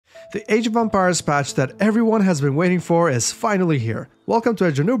The Age of Empires patch that everyone has been waiting for is finally here. Welcome to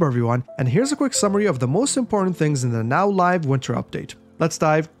Noob everyone, and here's a quick summary of the most important things in the now live winter update. Let's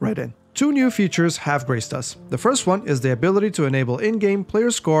dive right in. Two new features have graced us. The first one is the ability to enable in-game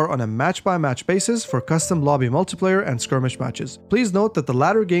player score on a match-by-match basis for custom lobby multiplayer and skirmish matches. Please note that the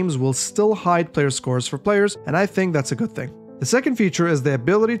latter games will still hide player scores for players, and I think that's a good thing. The second feature is the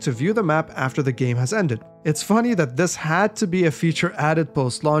ability to view the map after the game has ended. It's funny that this had to be a feature added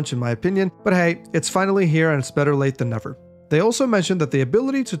post-launch in my opinion, but hey, it's finally here and it's better late than never. They also mentioned that the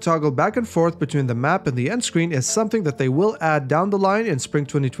ability to toggle back and forth between the map and the end screen is something that they will add down the line in spring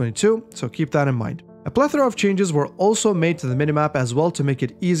 2022, so keep that in mind. A plethora of changes were also made to the minimap as well to make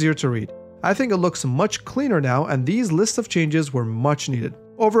it easier to read. I think it looks much cleaner now, and these list of changes were much needed.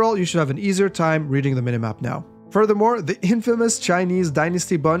 Overall, you should have an easier time reading the minimap now. Furthermore, the infamous Chinese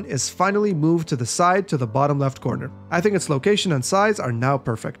dynasty button is finally moved to the side to the bottom left corner. I think its location and size are now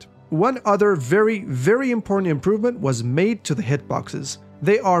perfect. One other very important improvement was made to the hitboxes.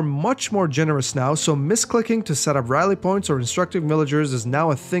 They are much more generous now, so misclicking to set up rally points or instructing villagers is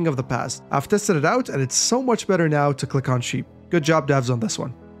now a thing of the past. I've tested it out and it's so much better now to click on sheep. Good job devs on this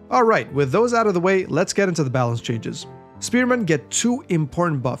one. Alright, with those out of the way, let's get into the balance changes. Spearmen get two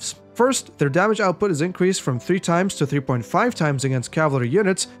important buffs. First, their damage output is increased from 3 times to 3.5 times against cavalry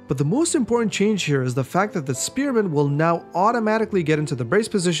units, but the most important change here is the fact that the spearmen will now automatically get into the brace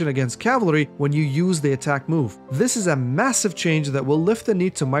position against cavalry when you use the attack move. This is a massive change that will lift the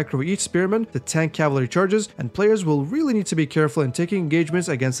need to micro each spearman to tank cavalry charges, and players will really need to be careful in taking engagements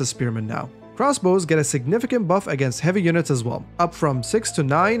against the spearmen now. Crossbows get a significant buff against heavy units as well, up from 6 to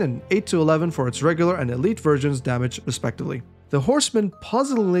 9 and 8 to 11 for its regular and elite versions damage respectively. The horsemen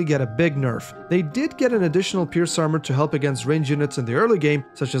puzzlingly get a big nerf. They did get an additional pierce armor to help against range units in the early game,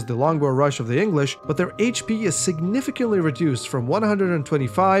 such as the longbow rush of the English, but their HP is significantly reduced from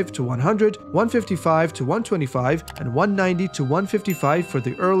 125 to 100, 155 to 125, and 190 to 155 for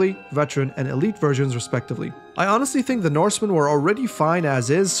the early, veteran, and elite versions respectively. I honestly think the Norsemen were already fine as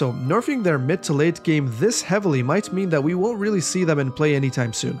is, so nerfing their mid to late game this heavily might mean that we won't really see them in play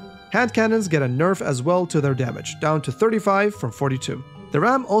anytime soon. Hand cannons get a nerf as well to their damage, down to 35 from 42. The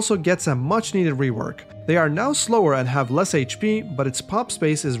ram also gets a much needed rework. They are now slower and have less HP, but its pop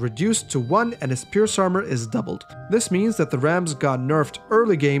space is reduced to 1 and its pierce armor is doubled. This means that the rams got nerfed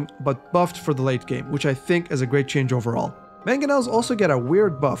early game but buffed for the late game, which I think is a great change overall. Mangonels also get a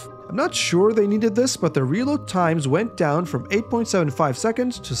weird buff. I'm not sure they needed this, but the reload times went down from 8.75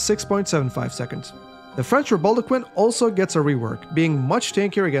 seconds to 6.75 seconds. The French Reboldequin also gets a rework, being much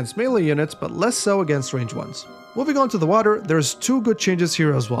tankier against melee units but less so against ranged ones. Moving on to the water, there's two good changes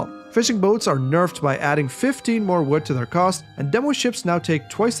here as well. Fishing boats are nerfed by adding 15 more wood to their cost, and demo ships now take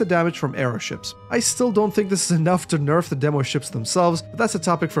twice the damage from arrow ships. I still don't think this is enough to nerf the demo ships themselves, but that's a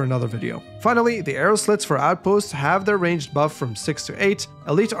topic for another video. Finally, the arrow slits for outposts have their ranged buff from 6 to 8,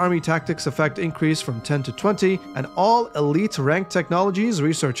 elite army tactics effect increased from 10 to 20, and all elite ranked technologies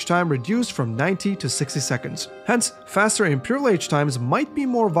research time reduced from 90 to 60 seconds. Hence, faster Imperial Age times might be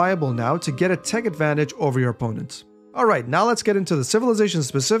more viable now to get a tech advantage over your opponents. Alright, now let's get into the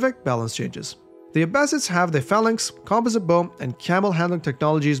civilization-specific balance changes. The Abbasids have the phalanx, composite bow, and camel handling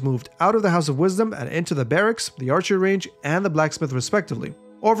technologies moved out of the House of Wisdom and into the barracks, the archery range, and the blacksmith respectively.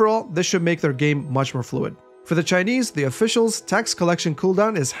 Overall, this should make their game much more fluid. For the Chinese, the officials' tax collection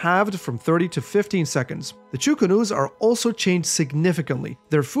cooldown is halved from 30 to 15 seconds. The Chukunus are also changed significantly.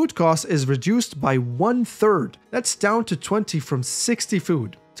 Their food cost is reduced by 1/3. That's down to 20 from 60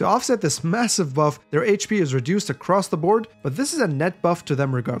 food. To offset this massive buff, their HP is reduced across the board, but this is a net buff to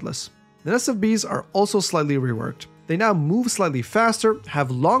them regardless. The Nest of Bees are also slightly reworked. They now move slightly faster, have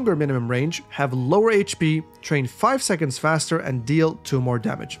longer minimum range, have lower HP, train 5 seconds faster, and deal 2 more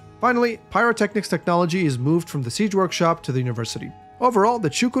damage. Finally, Pyrotechnics technology is moved from the Siege Workshop to the University. Overall, the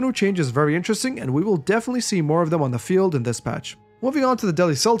Chukunu change is very interesting, and we will definitely see more of them on the field in this patch. Moving on to the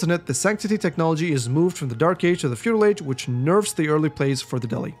Delhi Sultanate, the Sanctity technology is moved from the Dark Age to the Feudal Age, which nerfs the early plays for the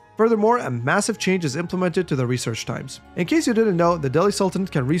Delhi. Furthermore, a massive change is implemented to the research times. In case you didn't know, the Delhi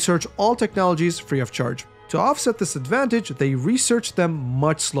Sultanate can research all technologies free of charge. To offset this advantage, they research them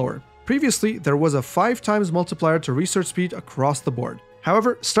much slower. Previously, there was a 5 times multiplier to research speed across the board.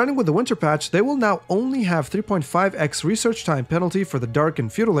 However, starting with the winter patch, they will now only have 3.5x research time penalty for the Dark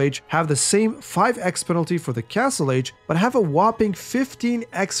and Feudal Age, have the same 5x penalty for the Castle Age, but have a whopping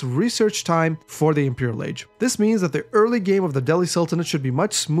 15x research time for the Imperial Age. This means that the early game of the Delhi Sultanate should be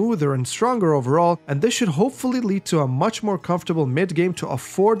much smoother and stronger overall, and this should hopefully lead to a much more comfortable mid-game to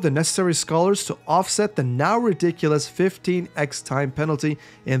afford the necessary scholars to offset the now ridiculous 15x time penalty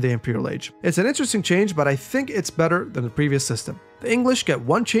in the Imperial Age. It's an interesting change, but I think it's better than the previous system. The English get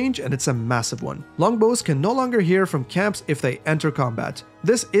one change, and it's a massive one. Longbows can no longer heal from camps if they enter combat.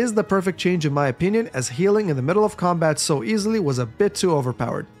 This is the perfect change in my opinion, as healing in the middle of combat so easily was a bit too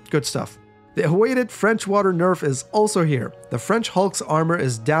overpowered. Good stuff. The awaited French water nerf is also here. The French Hulk's armor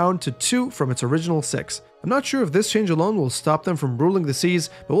is down to 2 from its original 6. I'm not sure if this change alone will stop them from ruling the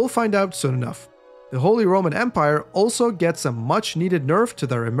seas, but we'll find out soon enough. The Holy Roman Empire also gets a much needed nerf to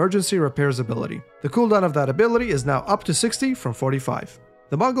their emergency repairs ability. The cooldown of that ability is now up to 60 from 45.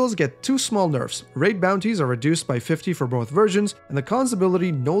 The Mongols get 2 small nerfs. Raid bounties are reduced by 50 for both versions, and the Khan's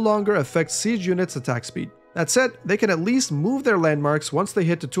ability no longer affects siege units' attack speed. That said, they can at least move their landmarks once they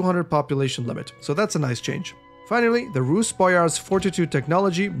hit the 200 population limit, so that's a nice change. Finally, the Rus Boyar's Fortitude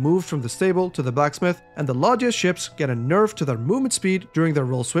technology moved from the stable to the blacksmith, and the Lodya ships get a nerf to their movement speed during their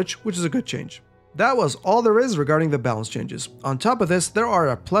role switch, which is a good change. That was all there is regarding the balance changes. On top of this, there are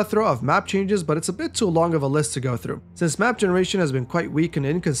a plethora of map changes, but it's a bit too long of a list to go through. Since map generation has been quite weak and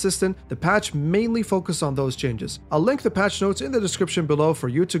inconsistent, the patch mainly focused on those changes. I'll link the patch notes in the description below for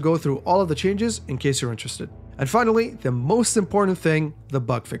you to go through all of the changes in case you're interested. And finally, the most important thing, the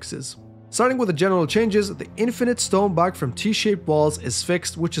bug fixes. Starting with the general changes, the infinite stone bug from T-shaped walls is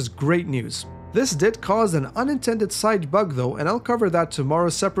fixed, which is great news. This did cause an unintended side bug though, and I'll cover that tomorrow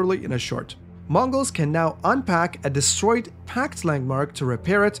separately in a short. Mongols can now unpack a destroyed packed landmark to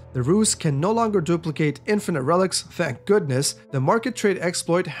repair it. The Rus can no longer duplicate infinite relics, thank goodness. The market trade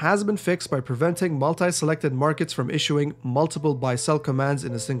exploit has been fixed by preventing multi-selected markets from issuing multiple buy-sell commands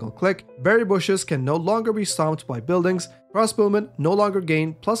in a single click. Berry bushes can no longer be stomped by buildings. Crossbowmen no longer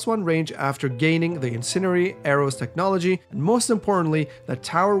gain +1 range after gaining the incendiary arrows technology. And most importantly, the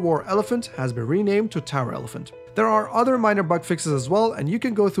Tower War Elephant has been renamed to Tower Elephant. There are other minor bug fixes as well, and you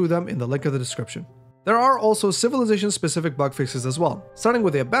can go through them in the link of the description. There are also civilization-specific bug fixes as well. Starting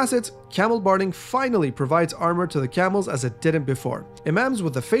with the Abbasids, camel barding finally provides armor to the camels as it didn't before. Imams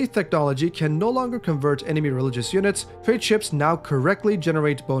with the Faith technology can no longer convert enemy religious units. Trade ships now correctly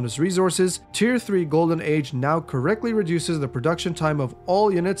generate bonus resources. Tier 3 Golden Age now correctly reduces the production time of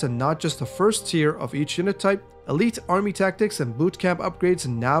all units and not just the first tier of each unit type. Elite army tactics and bootcamp upgrades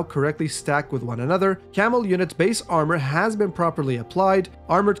now correctly stack with one another. Camel unit base armor has been properly applied.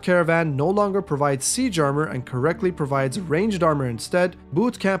 Armored caravan no longer provides siege armor and correctly provides ranged armor instead.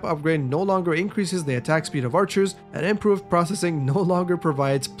 Bootcamp upgrade no longer increases the attack speed of archers, and improved processing no longer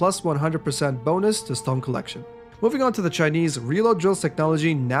provides +100% bonus to stone collection. Moving on to the Chinese, reload drills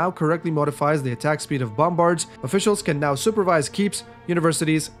technology now correctly modifies the attack speed of bombards. Officials can now supervise keeps,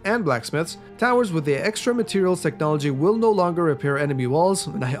 universities, and blacksmiths. Towers with the extra materials technology will no longer repair enemy walls,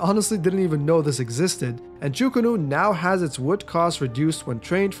 and I honestly didn't even know this existed. And Chukunu now has its wood cost reduced when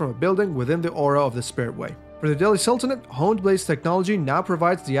trained from a building within the aura of the Spirit Way. For the Delhi Sultanate, Honed Blades technology now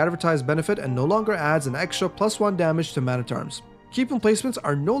provides the advertised benefit and no longer adds an extra +1 damage to man-at-arms. Keep emplacements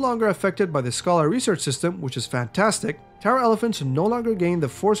are no longer affected by the Scholar Research System, which is fantastic. Tower Elephants no longer gain the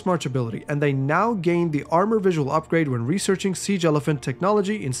Force March ability, and they now gain the Armor Visual upgrade when researching Siege Elephant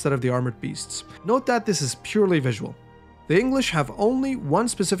technology instead of the Armored Beasts. Note that this is purely visual. The English have only one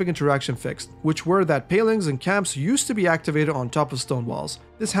specific interaction fixed, which were that palings and camps used to be activated on top of stone walls.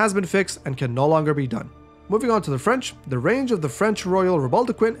 This has been fixed and can no longer be done. Moving on to the French, the range of the French Royal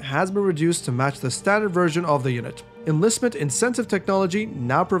Rebaldequin has been reduced to match the standard version of the unit. Enlistment incentive technology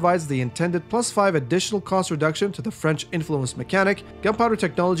now provides the intended +5 additional cost reduction to the French influence mechanic. Gunpowder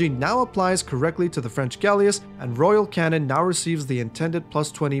technology now applies correctly to the French galleass, and Royal Cannon now receives the intended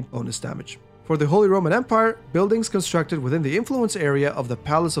 +20 bonus damage. For the Holy Roman Empire, buildings constructed within the influence area of the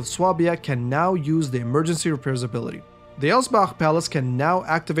Palace of Swabia can now use the emergency repairs ability. The Elsbach Palace can now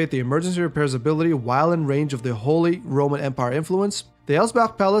activate the emergency repairs ability while in range of the Holy Roman Empire influence. The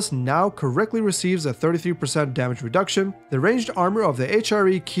Elsbach Palace now correctly receives a 33% damage reduction. The ranged armor of the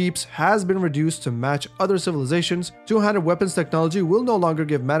HRE keeps has been reduced to match other civilizations. Two-handed weapons technology will no longer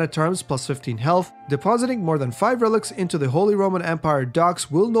give man-at-arms +15 health. Depositing more than 5 relics into the Holy Roman Empire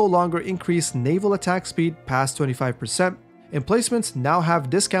docks will no longer increase naval attack speed past 25%. Emplacements now have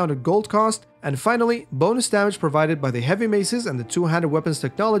discounted gold cost, and finally, bonus damage provided by the heavy maces and the two-handed weapons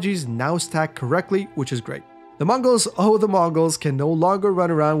technologies now stack correctly, which is great. The Mongols, oh the Mongols, can no longer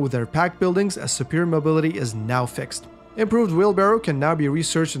run around with their packed buildings as superior mobility is now fixed. Improved wheelbarrow can now be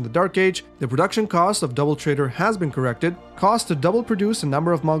researched in the Dark Age. The production cost of Double Trader has been corrected. Cost to double produce a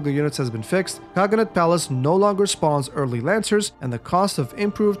number of Mongol units has been fixed. Khaganate Palace no longer spawns early Lancers, and the cost of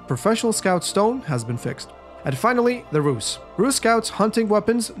improved Professional Scout Stone has been fixed. And finally, the Rus. Rus Scouts hunting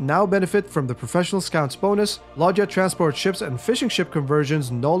weapons now benefit from the Professional Scouts bonus. Lodya transport ships and fishing ship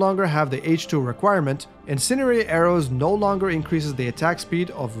conversions no longer have the H2 requirement. Incendiary arrows no longer increases the attack speed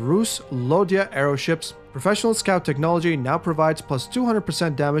of Rus Lodya arrow ships. Professional Scout technology now provides plus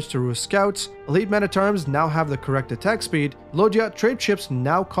 200% damage to Roost Scouts. Elite Metatarms now have the correct attack speed. Logia trade chips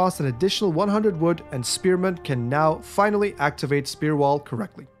now cost an additional 100 wood, and Spearmen can now finally activate Spear Wall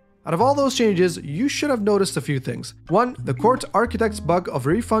correctly. Out of all those changes, you should have noticed a few things. 1. The Court Architect's bug of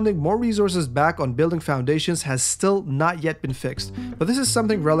refunding more resources back on building foundations has still not yet been fixed, but this is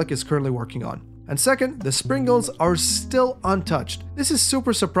something Relic is currently working on. And second, the Springalds are still untouched. This is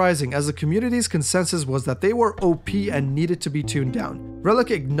super surprising, as the community's consensus was that they were OP and needed to be tuned down.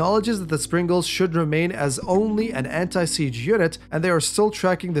 Relic acknowledges that the Springalds should remain as only an anti-siege unit, and they are still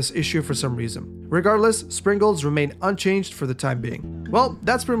tracking this issue for some reason. Regardless, Springalds remain unchanged for the time being. Well,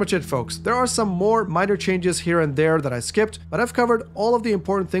 that's pretty much it, folks. There are some more minor changes here and there that I skipped, but I've covered all of the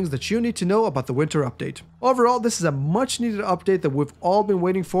important things that you need to know about the winter update. Overall, this is a much needed update that we've all been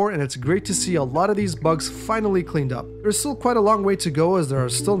waiting for, and it's great to see a lot of these bugs finally cleaned up. There's still quite a long way to go, as there are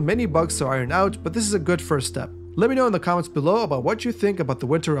still many bugs to iron out, but this is a good first step. Let me know in the comments below about what you think about the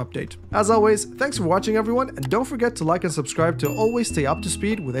winter update. As always, thanks for watching everyone, and don't forget to like and subscribe to always stay up to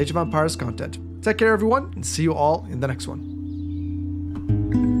speed with Age of Empires content. Take care everyone, and see you all in the next one.